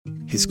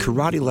his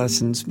karate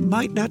lessons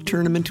might not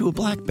turn him into a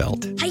black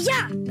belt.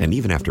 Hi-ya! And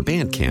even after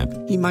band camp,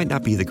 he might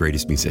not be the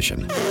greatest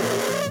musician.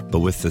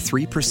 But with the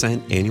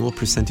 3% annual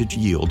percentage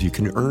yield you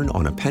can earn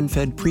on a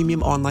PenFed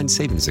premium online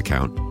savings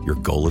account, your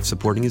goal of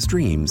supporting his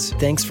dreams...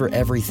 Thanks for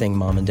everything,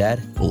 Mom and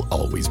Dad. ...will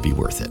always be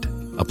worth it.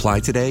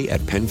 Apply today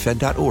at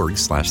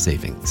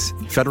PenFed.org/savings.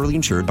 Federally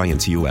insured by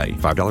NCUA.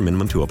 $5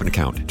 minimum to open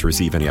account. To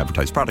receive any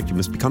advertised product, you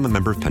must become a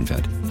member of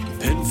PenFed.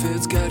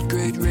 PenFed's got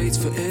great rates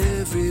for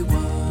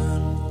everyone.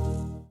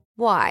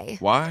 Why?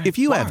 Why? If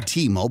you have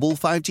T-Mobile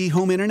 5G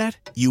home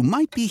internet, you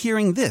might be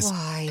hearing this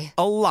Why?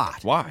 a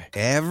lot. Why?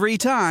 Every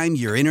time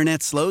your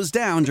internet slows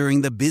down during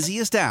the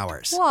busiest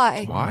hours.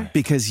 Why? Why?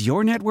 Because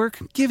your network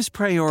gives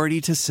priority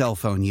to cell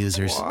phone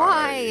users.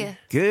 Why?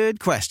 Good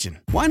question.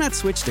 Why not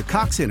switch to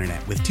Cox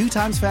Internet with 2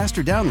 times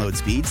faster download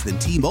speeds than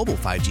T-Mobile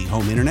 5G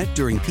home internet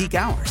during peak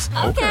hours?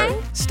 Okay.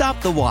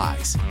 Stop the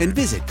whys and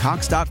visit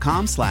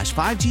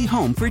cox.com/5G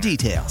home for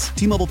details.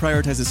 T-Mobile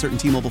prioritizes certain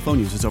T-Mobile phone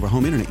users over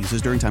home internet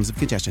users during times of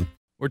congestion.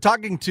 We're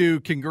talking to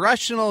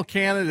congressional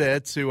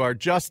candidates who are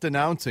just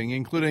announcing,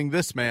 including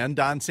this man,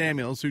 Don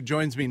Samuels, who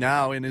joins me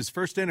now in his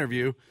first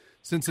interview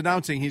since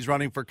announcing he's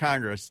running for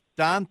Congress.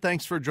 Don,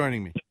 thanks for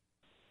joining me.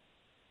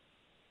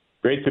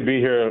 Great to be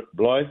here,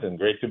 Blois, and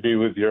great to be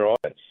with your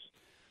audience.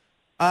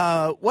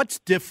 What's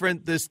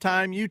different this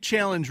time? You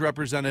challenged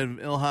Representative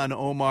Ilhan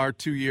Omar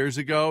 2 years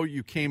ago.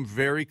 You came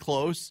very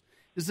close.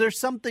 Is there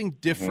something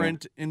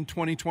different in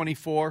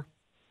 2024?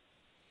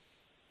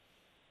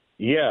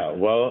 Yeah,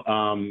 well,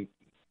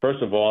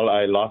 first of all,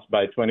 I lost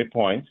by 20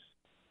 points.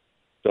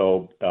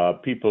 So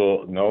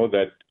people know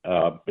that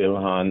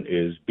Ilhan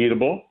is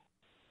beatable,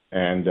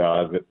 and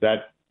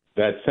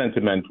that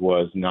sentiment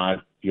was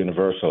not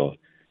universal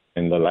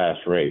in the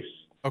last race.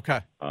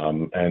 Okay.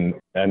 And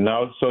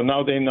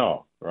now they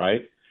know,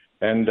 right?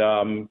 And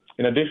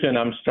in addition,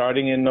 I'm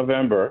starting in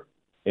November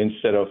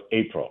instead of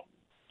April.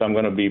 So I'm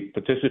going to be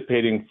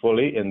participating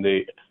fully in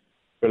the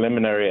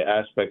preliminary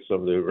aspects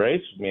of the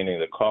race, meaning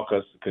the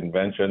caucus, the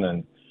convention,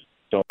 and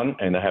so on,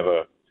 and I have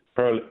a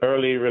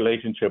early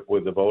relationship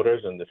with the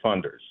voters and the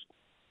funders.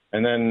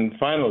 And then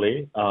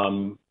finally,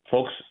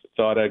 folks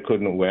thought I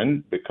couldn't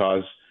win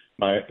because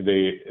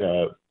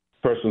the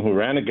person who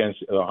ran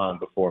against Ilhan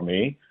before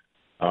me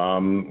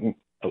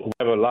we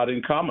have a lot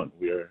in common.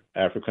 We're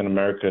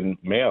African-American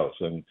males,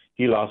 and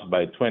he lost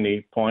by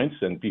 20 points,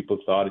 and people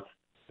thought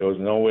there was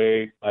no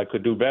way I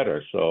could do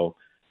better. So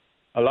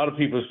a lot of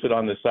people stood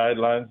on the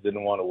sidelines,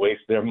 didn't want to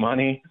waste their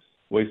money,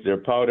 waste their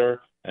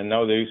powder, and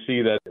now they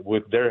see that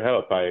with their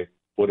help, I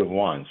would have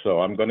won.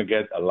 So I'm going to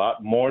get a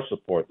lot more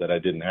support that I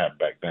didn't have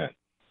back then.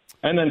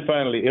 And then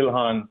finally,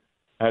 Ilhan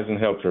hasn't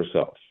helped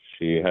herself.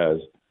 She has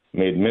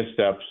made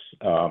missteps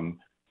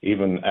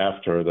even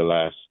after the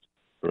last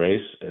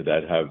race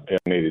that have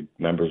alienated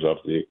members of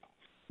the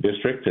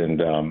district.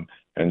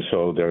 And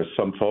so there's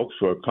some folks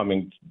who are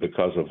coming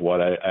because of what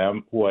I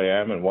am, who I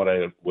am, and what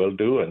I will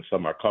do, and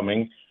some are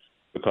coming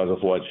because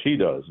of what she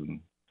does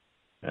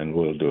and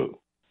will do.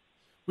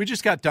 We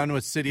just got done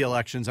with city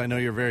elections. I know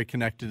you're very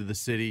connected to the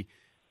city.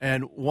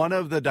 And one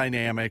of the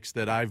dynamics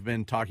that I've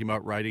been talking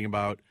about, writing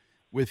about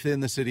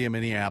within the city of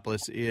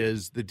Minneapolis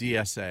is the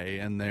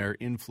DSA and their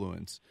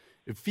influence.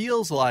 It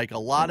feels like a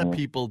lot of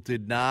people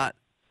did not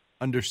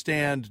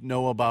understand,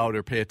 know about,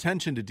 or pay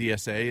attention to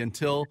DSA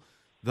until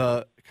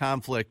the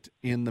conflict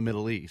in the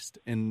Middle East,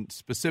 and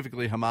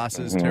specifically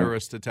Hamas's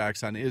terrorist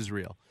attacks on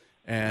Israel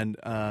and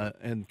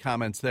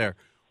comments there.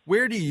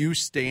 Where do you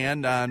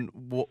stand on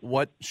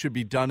what should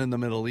be done in the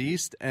Middle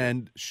East,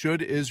 and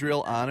should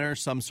Israel honor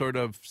some sort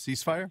of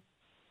ceasefire?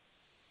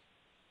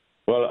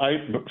 Well,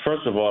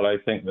 first of all, I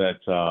think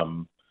that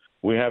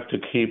we have to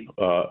keep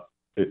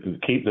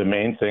the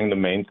main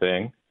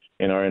thing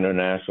in our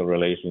international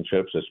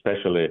relationships,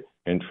 especially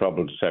in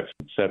troubled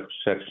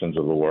sections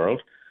of the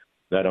world,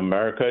 that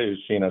America is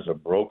seen as a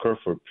broker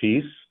for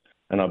peace,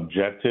 an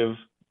objective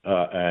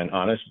and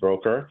honest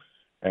broker,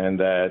 and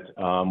that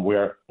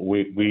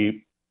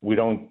we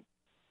don't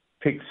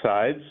pick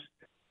sides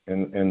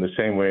in the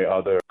same way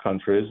other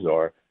countries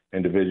or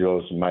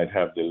individuals might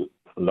have the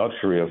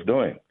luxury of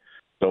doing.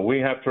 So we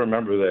have to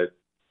remember that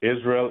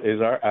Israel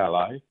is our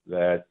ally,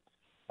 that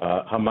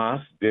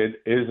Hamas is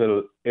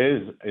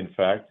in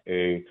fact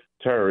a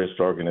terrorist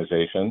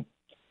organization,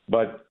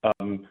 but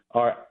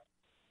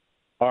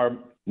our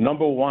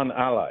number one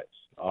allies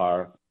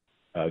are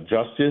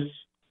justice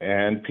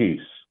and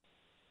peace.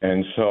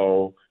 And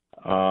so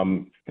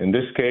in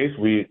this case,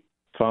 we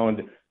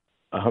found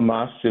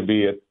Hamas to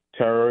be a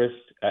terrorist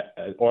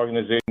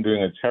organization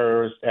doing a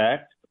terrorist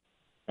act,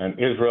 and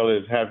Israel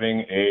is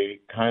having a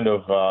kind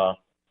of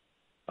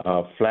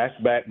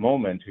flashback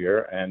moment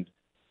here and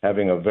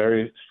having a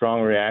very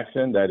strong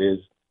reaction that is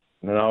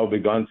now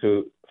begun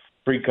to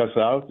freak us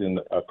out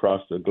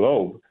across the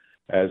globe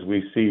as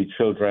we see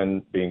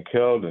children being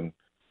killed and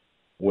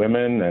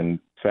women and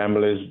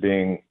families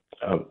being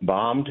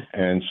bombed.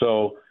 And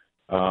so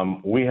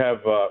we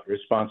have a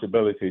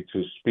responsibility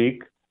to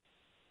speak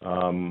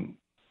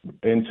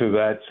into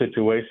that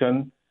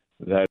situation,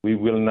 that we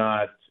will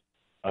not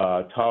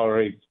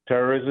tolerate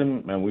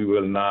terrorism, and we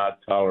will not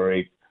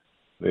tolerate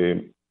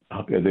the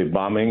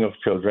bombing of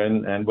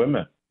children and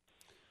women.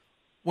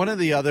 One of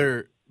the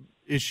other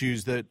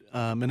issues that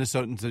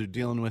Minnesotans are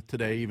dealing with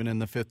today, even in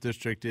the 5th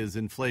District, is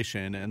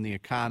inflation and the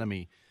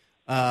economy.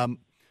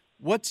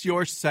 What's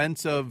your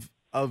sense of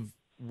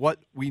what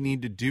we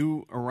need to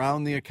do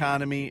around the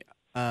economy,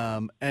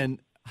 and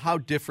how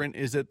different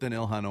is it than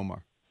Ilhan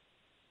Omar?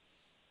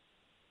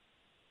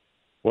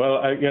 Well,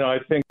 I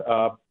think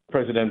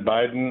President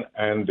Biden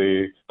and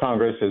the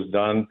Congress have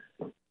done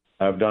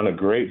a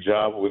great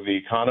job with the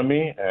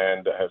economy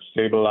and have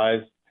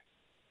stabilized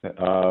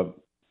the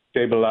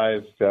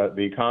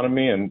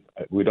economy, and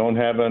we don't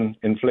have an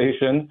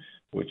inflation,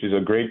 which is a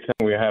great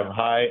thing. We have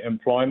high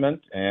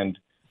employment and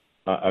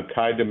a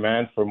high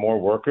demand for more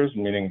workers,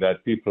 meaning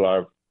that people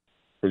are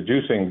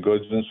producing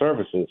goods and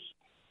services.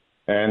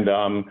 And,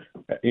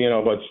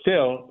 but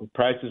still,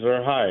 prices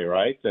are high,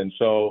 right? And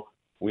so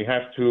we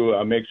have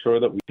to make sure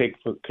that we take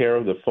care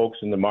of the folks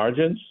in the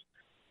margins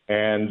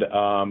and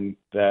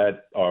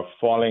that are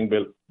falling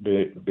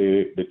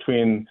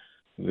between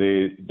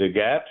the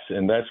gaps.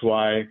 And that's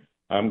why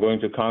I'm going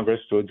to Congress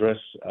to address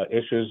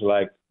issues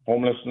like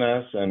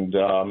homelessness and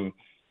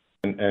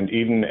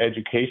even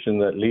education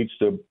that leads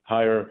to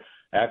higher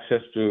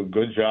access to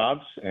good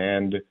jobs,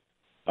 and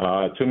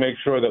to make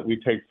sure that we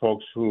take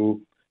folks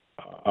who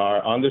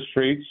are on the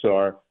streets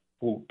or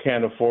who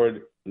can't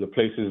afford the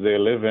places they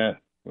live in.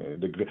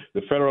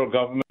 The federal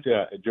government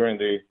during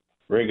the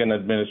Reagan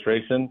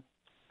administration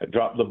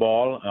dropped the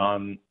ball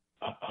on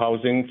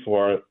housing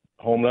for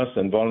homeless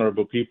and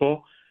vulnerable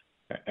people,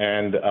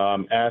 and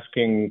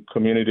asking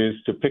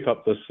communities to pick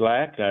up the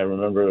slack. I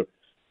remember,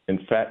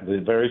 in fact,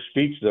 the very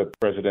speech that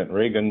President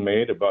Reagan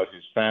made about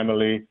his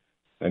family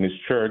and his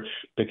church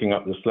picking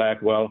up the slack.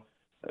 Well,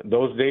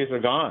 those days are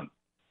gone,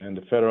 and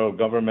the federal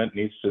government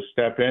needs to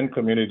step in.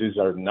 Communities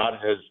are not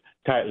as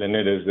tightly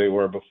knit as they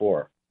were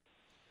before.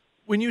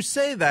 When you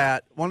say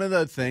that, one of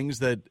the things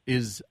that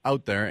is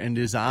out there and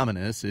is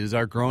ominous is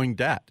our growing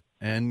debt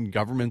and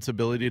government's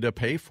ability to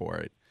pay for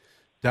it.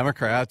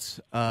 Democrats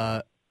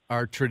are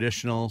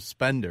traditional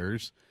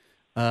spenders,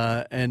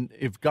 and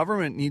if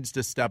government needs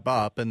to step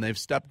up, and they've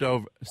stepped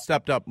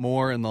up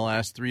more in the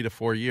last 3 to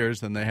 4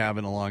 years than they have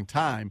in a long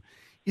time,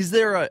 is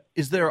there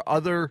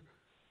other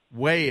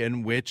way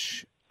in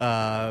which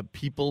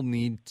people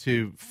need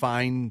to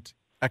find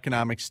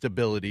economic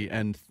stability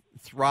and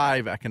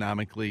thrive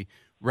economically,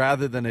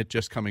 rather than it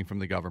just coming from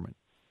the government?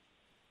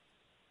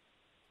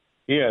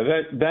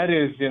 Yeah, that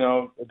is,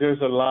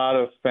 there's a lot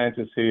of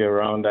fantasy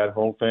around that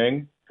whole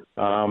thing.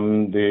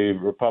 The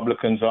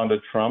Republicans under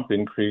Trump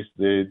increased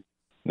the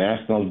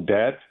national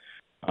debt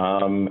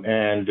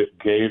and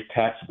gave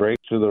tax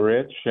breaks to the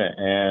rich,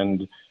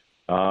 and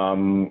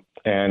our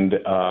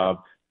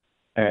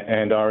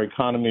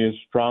economy is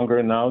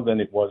stronger now than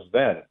it was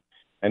then.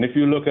 And if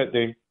you look at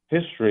the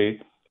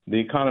history, the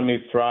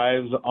economy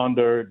thrives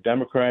under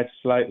Democrats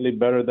slightly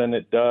better than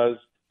it does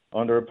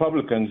under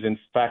Republicans. In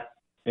fact,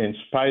 in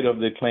spite of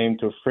the claim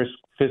to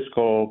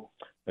fiscal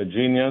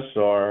genius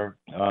or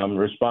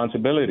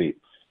responsibility.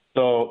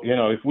 So,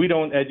 if we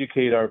don't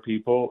educate our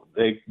people,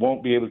 they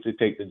won't be able to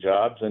take the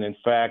jobs. And in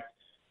fact,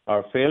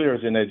 our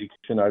failures in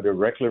education are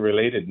directly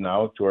related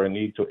now to our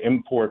need to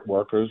import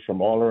workers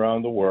from all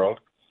around the world,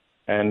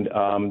 and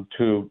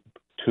to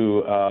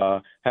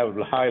have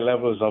high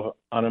levels of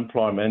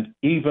unemployment,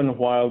 even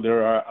while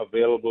there are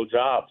available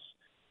jobs.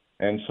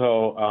 And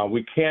so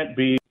we can't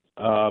be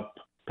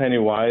penny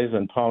wise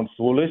and pound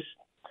foolish.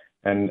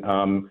 And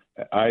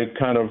I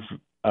kind of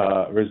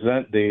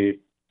resent the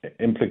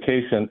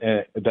implication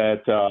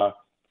that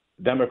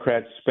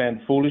Democrats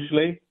spend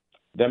foolishly.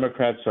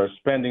 Democrats are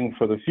spending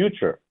for the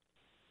future,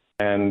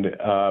 and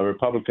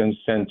Republicans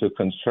tend to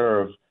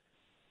conserve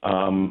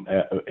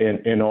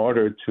in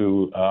order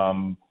to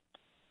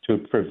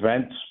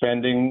prevent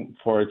spending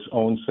for its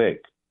own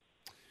sake.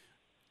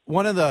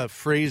 One of the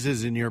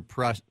phrases in your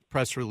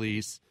press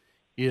release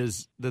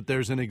is that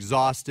there's an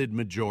exhausted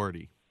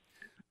majority.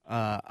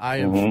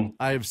 I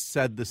have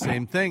said the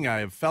same thing. I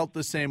have felt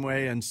the same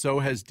way, and so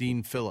has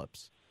Dean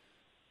Phillips.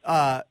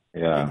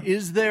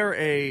 Is there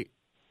a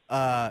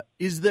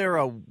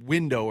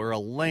window or a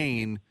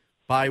lane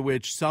by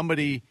which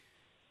somebody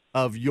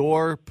of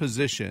your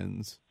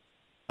positions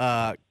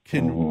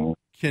can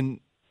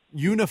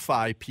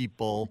unify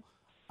people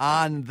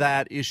on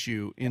that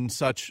issue in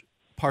such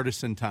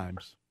partisan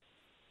times?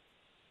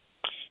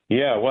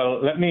 Yeah,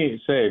 well, let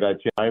me say that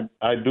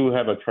I do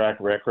have a track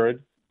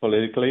record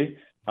politically.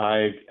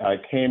 I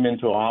came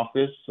into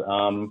office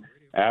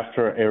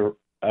after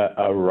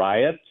a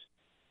riot,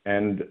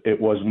 and it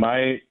was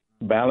my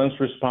balanced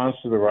response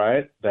to the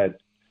riot that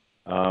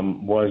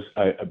was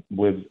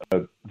with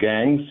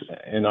gangs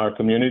in our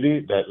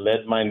community that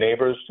led my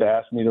neighbors to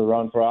ask me to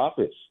run for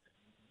office.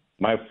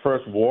 My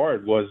first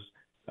ward was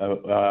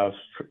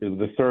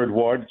the third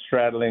ward,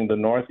 straddling the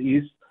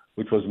northeast,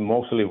 which was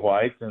mostly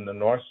white, and the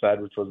north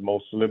side, which was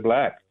mostly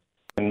black.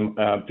 And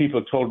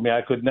people told me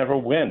I could never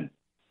win.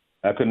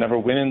 I could never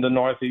win in the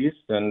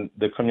Northeast, and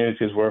the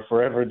communities were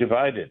forever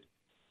divided.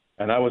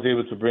 And I was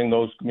able to bring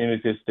those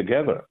communities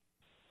together.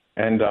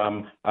 And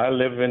I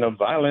live in a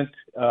violent,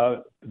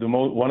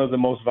 one of the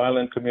most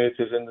violent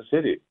communities in the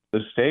city,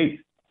 the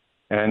state.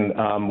 And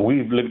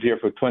we've lived here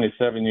for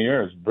 27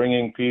 years,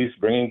 bringing peace,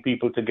 bringing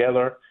people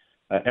together,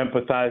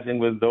 empathizing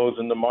with those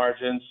in the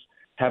margins,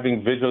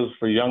 having vigils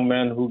for young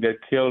men who get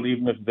killed,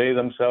 even if they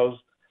themselves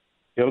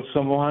kill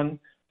someone,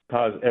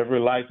 because every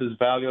life is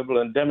valuable,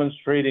 and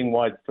demonstrating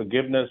what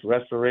forgiveness,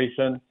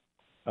 restoration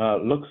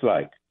looks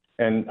like.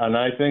 And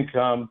I think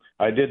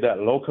I did that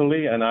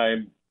locally, and I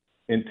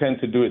intend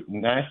to do it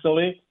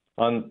nationally.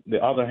 On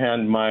the other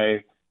hand,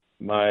 my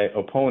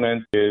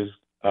opponent is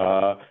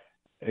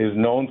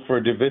known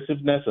for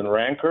divisiveness and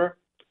rancor,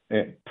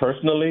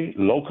 personally,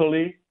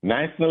 locally,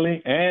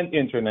 nationally, and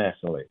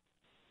internationally.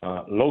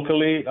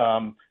 Locally,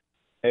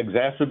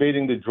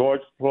 exacerbating the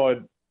George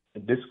Floyd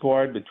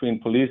discord between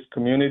police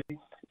community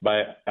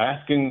by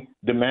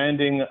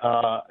demanding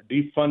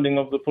defunding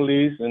of the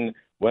police. And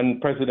when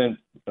President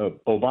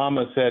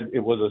Obama said it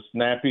was a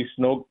snappy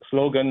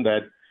slogan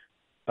that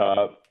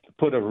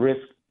put at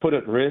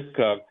risk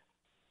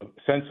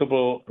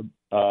sensible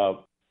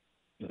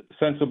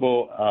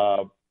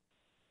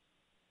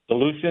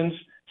solutions,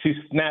 she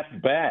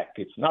snapped back.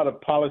 It's not a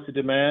policy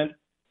demand.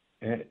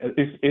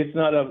 It's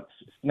not a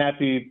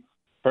snappy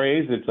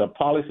phrase. It's a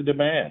policy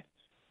demand.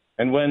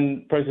 And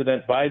when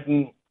President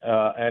Biden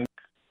and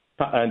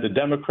the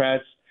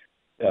Democrats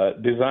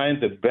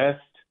designed the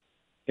best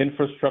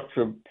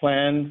infrastructure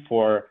plan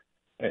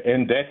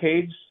in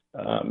decades,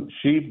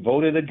 she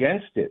voted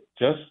against it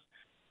just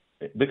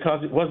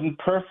because it wasn't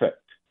perfect.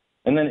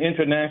 And then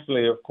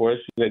internationally, of course,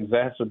 she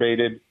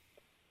exacerbated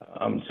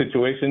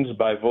situations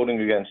by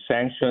voting against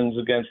sanctions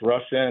against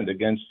Russia and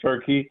against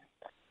Turkey,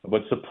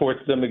 but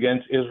supports them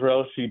against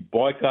Israel. She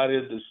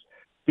boycotted the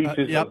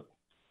speeches of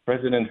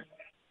President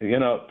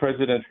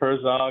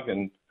Herzog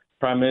and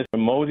Prime Minister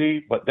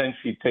Modi, but then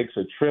she takes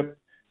a trip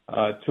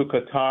to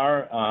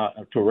Qatar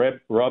to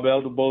rub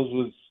elbows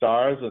with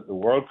stars at the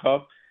World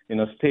Cup in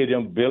a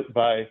stadium built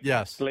by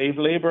slave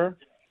labor.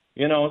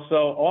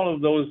 So all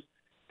of those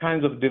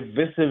kinds of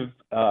divisive,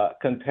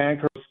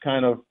 cantankerous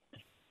kind of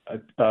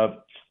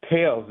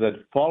tales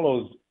that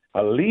follows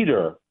a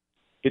leader,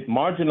 it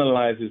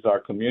marginalizes our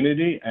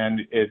community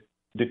and it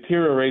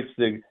deteriorates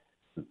the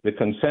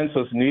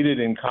consensus needed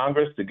in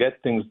Congress to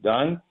get things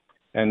done.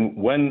 And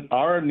when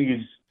our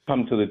needs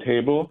come to the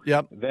table,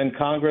 then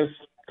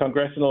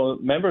congressional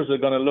members are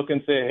going to look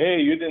and say,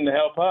 "Hey, you didn't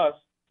help us."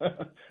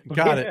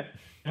 Got it.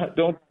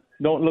 Don't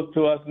look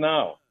to us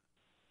now.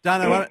 Don,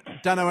 I want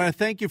to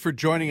thank you for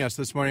joining us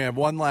this morning. I have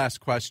one last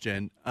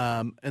question,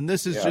 and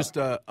this is just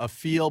a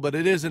feel, but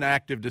it is an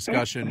active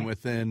discussion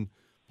within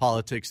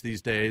politics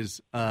these days,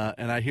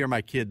 and I hear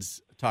my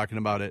kids talking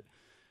about it.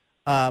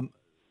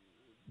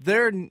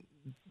 There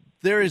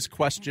is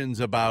questions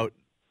about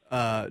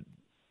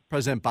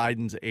President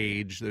Biden's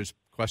age. There's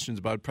questions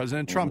about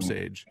President Trump's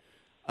age.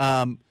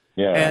 And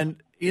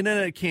in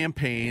a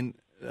campaign,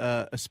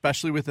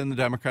 especially within the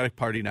Democratic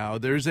Party now,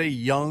 there's a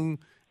young,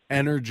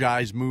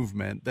 energized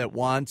movement that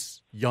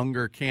wants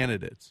younger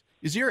candidates.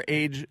 Is your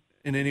age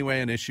in any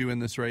way an issue in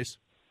this race?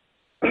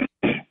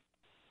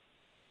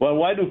 Well,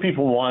 why do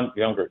people want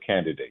younger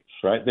candidates,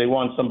 right? They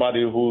want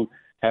somebody who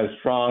has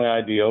strong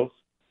ideals,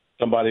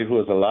 somebody who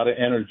has a lot of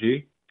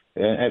energy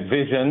and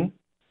vision,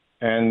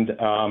 and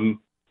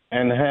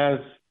has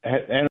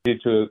energy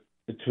to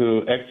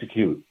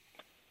execute.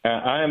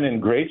 I am in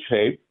great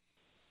shape.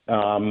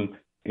 I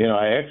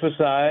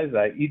exercise,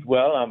 I eat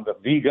well, I'm a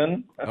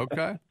vegan.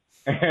 Okay.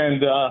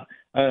 and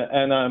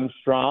I'm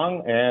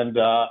strong, and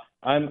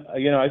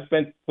I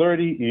spent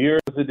 30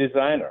 years as a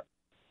designer,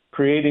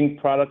 creating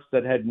products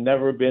that had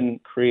never been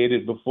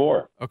created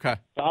before. Okay.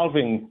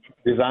 Solving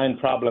design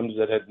problems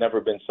that had never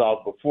been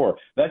solved before.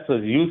 That's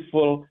as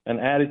youthful an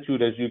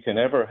attitude as you can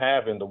ever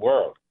have in the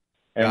world.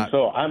 And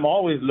so I'm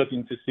always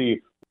looking to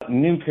see what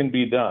new can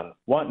be done,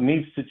 what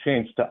needs to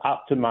change to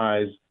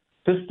optimize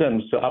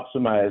systems, to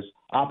optimize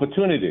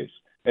opportunities,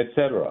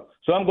 etc.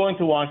 So I'm going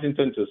to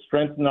Washington to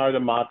strengthen our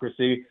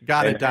democracy,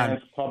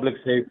 enhance public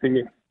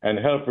safety, and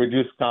help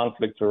reduce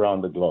conflict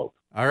around the globe.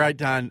 All right,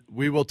 Don.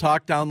 We will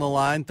talk down the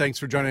line. Thanks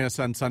for joining us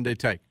on Sunday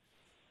Take.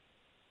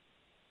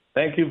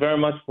 Thank you very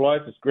much,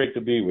 Floyd. It's great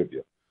to be with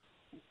you.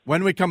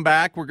 When we come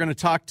back, we're going to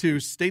talk to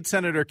State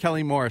Senator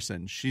Kelly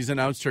Morrison. She's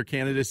announced her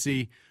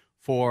candidacy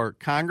for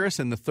Congress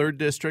in the 3rd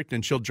District,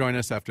 and she'll join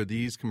us after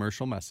these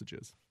commercial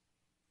messages.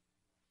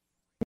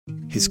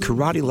 His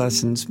karate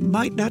lessons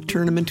might not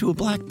turn him into a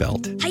black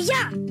belt.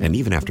 Hi-ya! And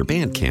even after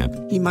band camp,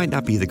 he might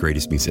not be the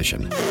greatest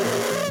musician.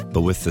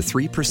 But with the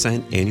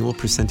 3% annual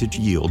percentage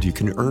yield you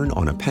can earn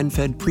on a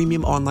PenFed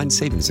premium online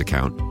savings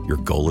account, your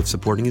goal of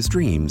supporting his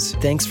dreams...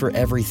 Thanks for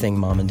everything,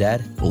 Mom and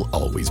Dad. ...will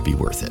always be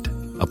worth it.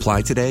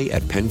 Apply today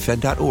at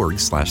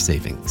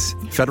PenFed.org/savings.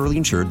 Federally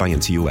insured by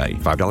NCUA.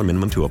 $5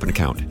 minimum to open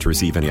account. To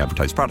receive any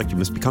advertised product, you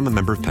must become a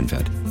member of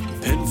PenFed.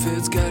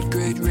 PenFed's got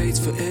great rates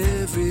for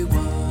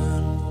everyone.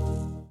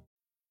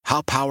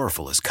 How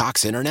powerful is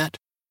Cox Internet?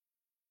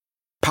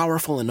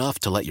 Powerful enough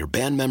to let your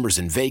band members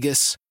in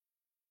Vegas,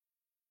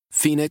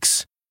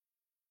 Phoenix,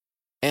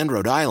 and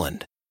Rhode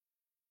Island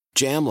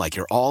jam like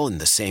you're all in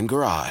the same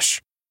garage.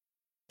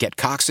 Get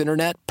Cox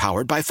Internet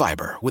powered by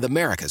fiber with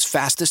America's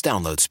fastest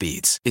download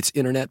speeds. It's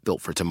internet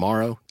built for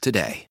tomorrow,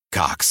 today.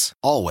 Cox,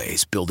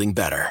 always building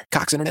better.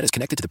 Cox Internet is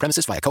connected to the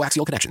premises via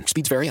coaxial connection.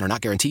 Speeds vary and are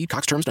not guaranteed.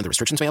 Cox terms and other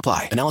restrictions may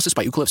apply. Analysis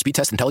by Ookla Speed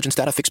Test Intelligence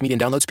Data. Fixed median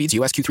download speeds.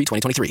 US Q3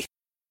 2023.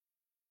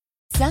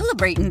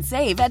 Celebrate and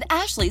save at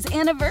Ashley's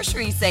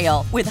Anniversary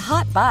Sale. With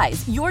Hot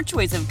Buys, your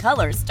choice of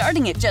colors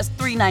starting at just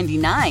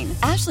 $3.99.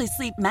 Ashley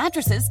Sleep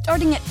mattresses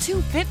starting at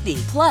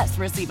 $2.50. Plus,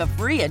 receive a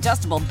free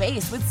adjustable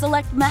base with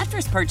select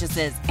mattress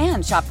purchases.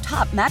 And shop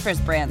top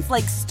mattress brands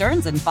like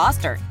Stearns &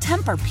 Foster,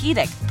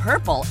 Tempur-Pedic,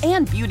 Purple,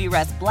 and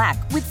Beautyrest Black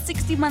with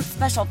 60-month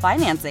special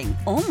financing.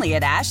 Only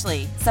at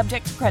Ashley.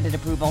 Subject to credit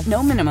approval.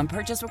 No minimum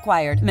purchase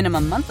required.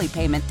 Minimum monthly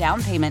payment,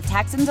 down payment,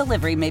 tax, and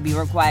delivery may be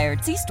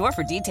required. See store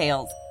for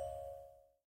details.